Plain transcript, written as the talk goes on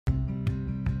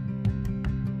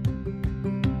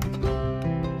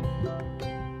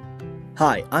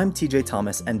Hi, I'm TJ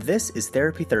Thomas, and this is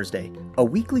Therapy Thursday, a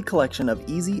weekly collection of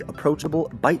easy, approachable,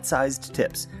 bite-sized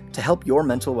tips to help your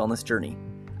mental wellness journey.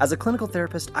 As a clinical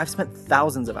therapist, I've spent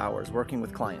thousands of hours working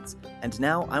with clients, and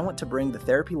now I want to bring the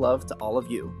therapy love to all of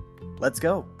you. Let's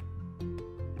go!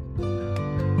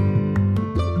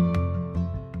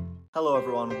 Hello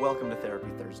everyone, welcome to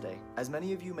Therapy Thursday. As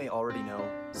many of you may already know,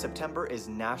 September is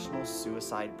National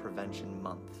Suicide Prevention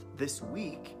Month. This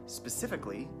week,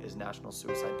 specifically, is National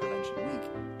Suicide Prevention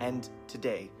Week, and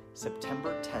today,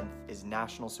 September 10th, is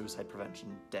National Suicide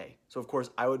Prevention Day. So of course,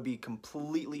 I would be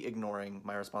completely ignoring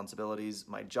my responsibilities,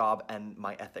 my job, and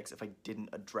my ethics if I didn't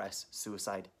address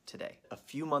suicide today. A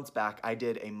few months back, I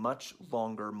did a much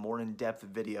longer, more in-depth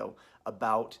video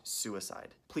about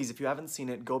suicide. Please, if you haven't seen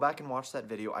it, go back and watch that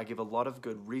video. I give a lot of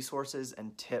good resources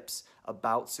and tips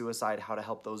about suicide, how to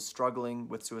help those struggling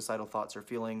with suicidal thoughts or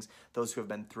feelings, those who have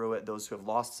been through it, those who have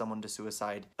lost someone to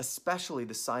suicide, especially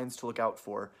the signs to look out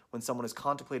for when someone is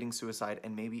contemplating suicide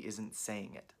and maybe isn't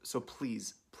saying it. So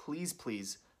please,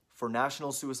 for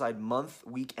National Suicide Month,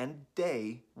 week, and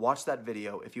day, watch that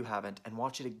video if you haven't, and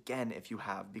watch it again if you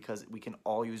have, because we can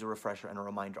all use a refresher and a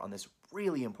reminder on this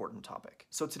really important topic.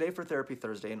 So today for Therapy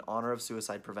Thursday, in honor of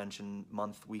Suicide Prevention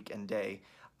Month, week, and day,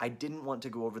 I didn't want to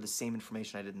go over the same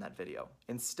information I did in that video.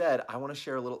 Instead, I want to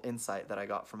share a little insight that I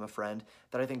got from a friend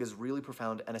that I think is really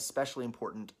profound and especially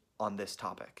important on this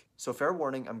topic. So fair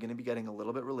warning, I'm going to be getting a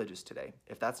little bit religious today.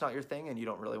 If that's not your thing and you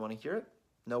don't really want to hear it,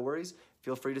 no worries.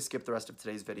 Feel free to skip the rest of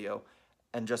today's video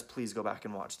and just please go back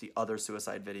and watch the other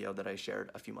suicide video that I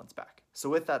shared a few months back. So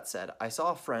with that said, I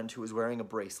saw a friend who was wearing a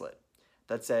bracelet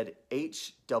that said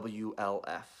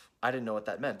HWLF. I didn't know what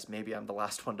that meant. Maybe I'm the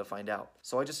last one to find out.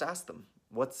 So I just asked them,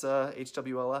 what's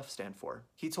HWLF stand for?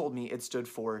 He told me it stood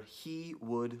for He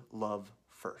Would Love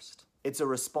First. It's a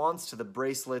response to the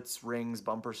bracelets, rings,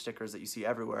 bumper stickers that you see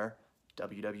everywhere,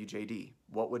 WWJD.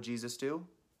 What would Jesus do?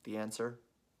 The answer,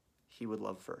 He would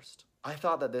love first. I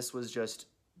thought that this was just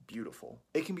beautiful.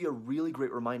 It can be a really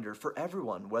great reminder for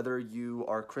everyone, whether you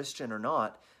are Christian or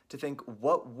not, to think,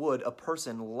 what would a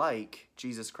person like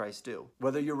Jesus Christ do?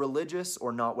 Whether you're religious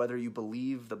or not, whether you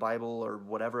believe the Bible or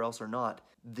whatever else or not,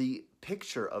 the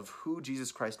picture of who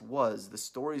Jesus Christ was, the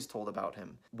stories told about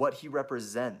him, what he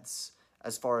represents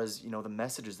as far as, the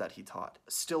messages that he taught,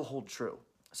 still hold true.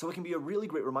 So it can be a really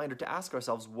great reminder to ask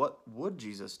ourselves, what would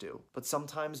Jesus do? But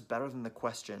sometimes better than the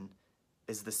question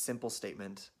is the simple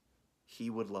statement, He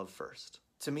would love first.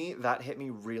 To me, that hit me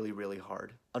really, really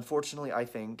hard. Unfortunately, I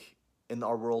think in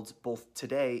our world, both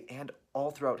today and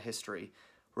all throughout history,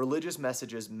 religious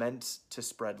messages meant to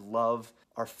spread love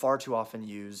are far too often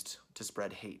used to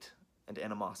spread hate and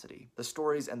animosity. The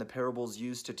stories and the parables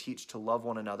used to teach to love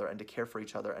one another and to care for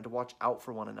each other and to watch out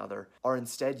for one another are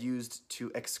instead used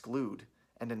to exclude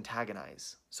and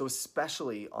antagonize. So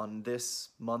especially on this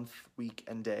month, week,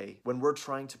 and day, when we're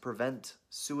trying to prevent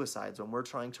suicides, when we're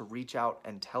trying to reach out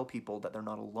and tell people that they're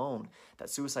not alone,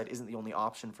 that suicide isn't the only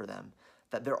option for them,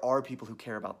 that there are people who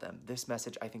care about them, this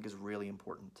message I think is really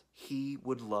important. He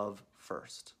would love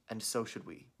first, and so should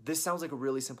we. This sounds like a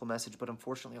really simple message, but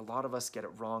unfortunately a lot of us get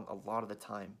it wrong a lot of the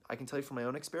time. I can tell you from my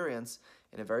own experience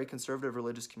in a very conservative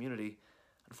religious community,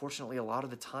 unfortunately, a lot of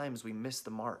the times we miss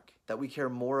the mark, that we care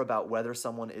more about whether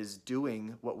someone is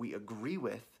doing what we agree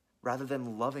with rather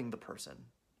than loving the person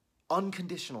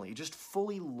unconditionally, just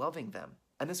fully loving them.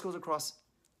 And this goes across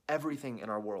everything in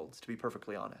our world, to be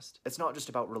perfectly honest. It's not just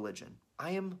about religion.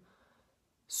 I am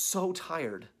so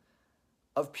tired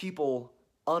of people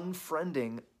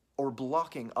unfriending or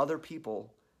blocking other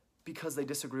people because they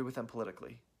disagree with them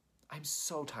politically. I'm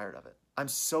so tired of it. I'm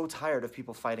so tired of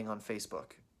people fighting on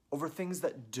Facebook over things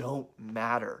that don't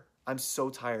matter. I'm so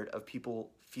tired of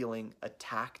people feeling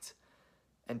attacked,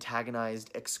 antagonized,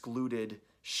 excluded,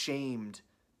 shamed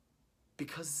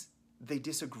because they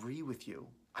disagree with you.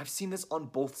 I've seen this on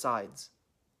both sides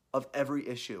of every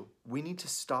issue. We need to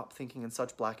stop thinking in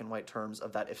such black and white terms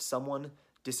of that if someone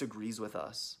disagrees with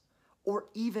us, or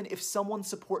even if someone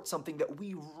supports something that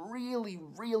we really,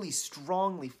 really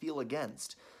strongly feel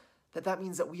against, that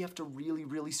means that we have to really,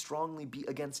 really strongly be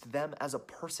against them as a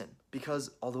person.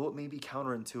 Because although it may be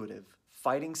counterintuitive,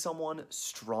 fighting someone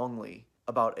strongly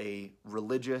about a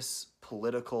religious,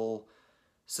 political,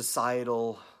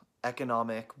 societal,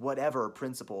 economic, whatever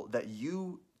principle that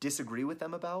you disagree with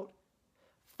them about,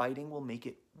 fighting will make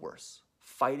it worse.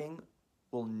 Fighting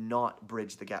will not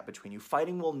bridge the gap between you.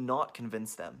 Fighting will not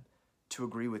convince them to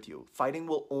agree with you. Fighting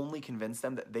will only convince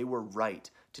them that they were right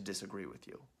to disagree with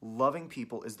you. Loving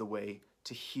people is the way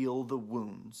to heal the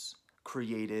wounds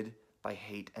created by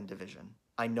hate and division.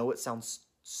 I know it sounds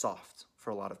soft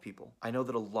for a lot of people. I know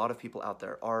that a lot of people out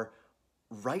there are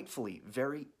rightfully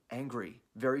very angry,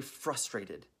 very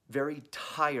frustrated, very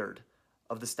tired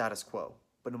of the status quo.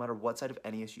 But no matter what side of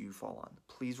any issue you fall on,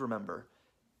 please remember,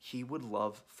 he would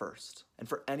love first. And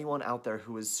for anyone out there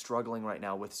who is struggling right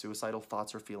now with suicidal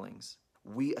thoughts or feelings,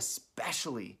 we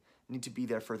especially need to be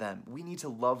there for them. We need to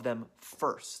love them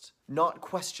first, not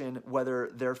question whether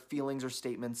their feelings or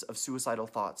statements of suicidal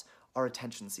thoughts are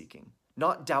attention-seeking.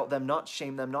 Not doubt them, not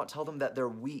shame them, not tell them that they're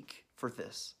weak for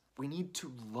this. We need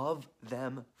to love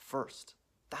them first.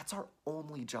 That's our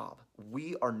only job.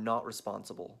 We are not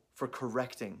responsible for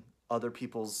correcting other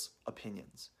people's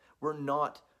opinions. We're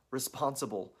not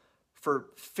responsible for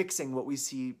fixing what we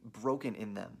see broken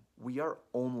in them. We are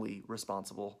only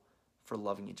responsible for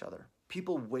loving each other.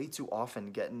 People way too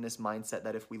often get in this mindset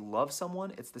that if we love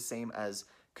someone, it's the same as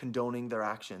condoning their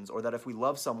actions, or that if we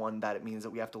love someone, that it means that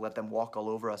we have to let them walk all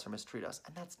over us or mistreat us.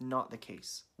 And that's not the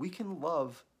case. We can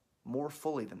love more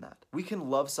fully than that. We can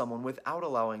love someone without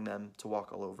allowing them to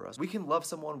walk all over us. We can love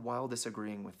someone while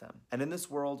disagreeing with them. And in this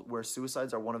world where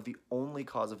suicides are one of the only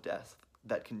cause of death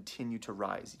that continue to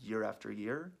rise year after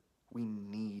year, we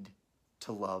need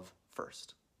to love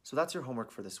first. So that's your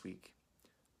homework for this week.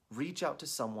 Reach out to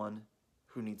someone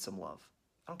who needs some love.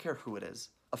 I don't care who it is.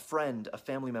 A friend, a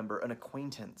family member, an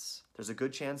acquaintance. There's a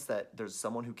good chance that there's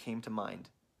someone who came to mind.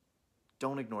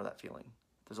 Don't ignore that feeling.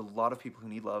 There's a lot of people who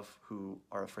need love who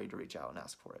are afraid to reach out and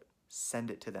ask for it. Send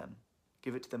it to them.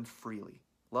 Give it to them freely.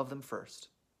 Love them first.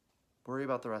 Worry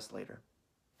about the rest later.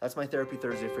 That's my Therapy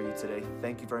Thursday for you today.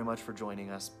 Thank you very much for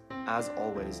joining us. As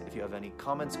always, if you have any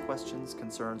comments, questions,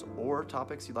 concerns, or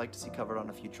topics you'd like to see covered on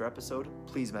a future episode,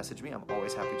 please message me. I'm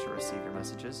always happy to receive your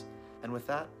messages. And with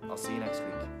that, I'll see you next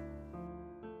week.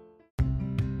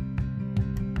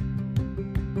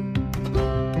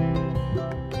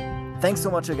 Thanks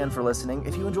so much again for listening.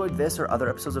 If you enjoyed this or other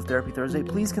episodes of Therapy Thursday,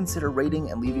 please consider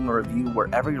rating and leaving a review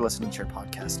wherever you're listening to your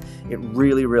podcast. It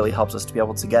really, really helps us to be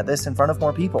able to get this in front of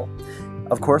more people.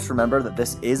 Of course, remember that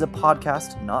this is a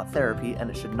podcast, not therapy, and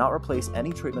it should not replace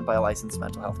any treatment by a licensed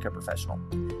mental health care professional.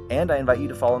 And I invite you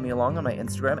to follow me along on my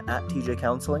Instagram @TJ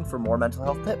Counseling for more mental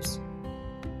health tips.